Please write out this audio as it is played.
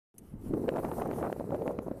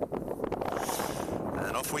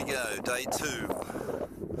Off we go, day 2.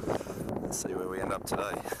 Let's see where we end up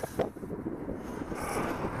today.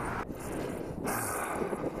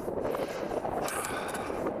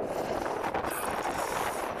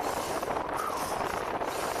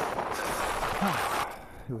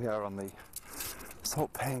 Here we are on the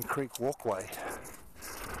Salt Pan Creek walkway.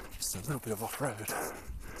 Just a little bit of off-road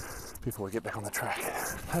before we get back on the track.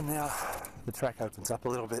 And now the track opens up a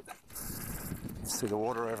little bit. You can see the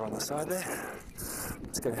water over on the side there.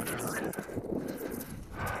 Let's go down for a look.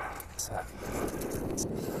 So,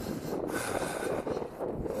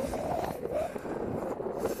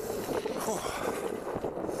 oh.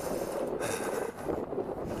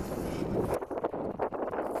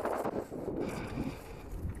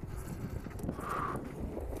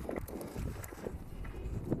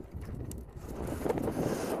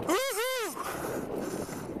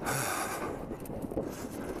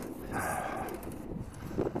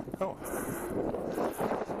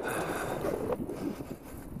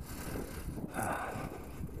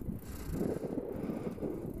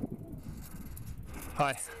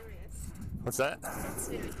 Hi. What's that?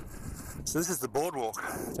 So this is the boardwalk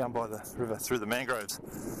down by the river through the mangroves.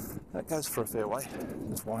 That goes for a fair way,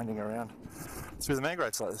 just winding around through the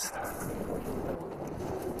mangroves like this.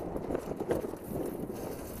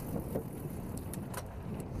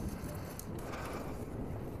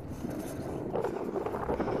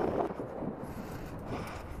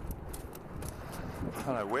 I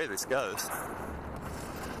don't know where this goes,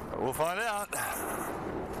 but we'll find out.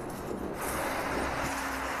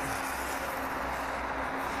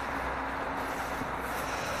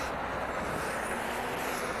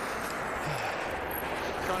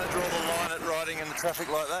 Trying to draw the line at riding in the traffic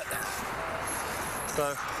like that.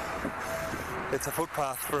 So it's a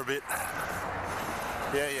footpath for a bit.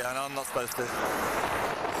 Yeah, I know I'm not supposed to.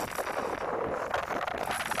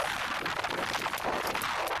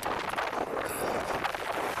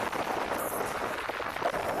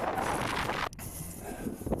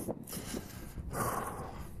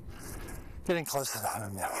 Getting closer to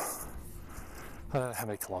home now. I don't know how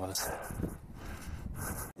many kilometres.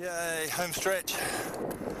 Yay, home stretch.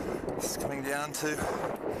 It's coming down to the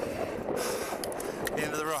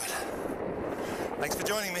end of the ride. Thanks for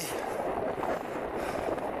joining me.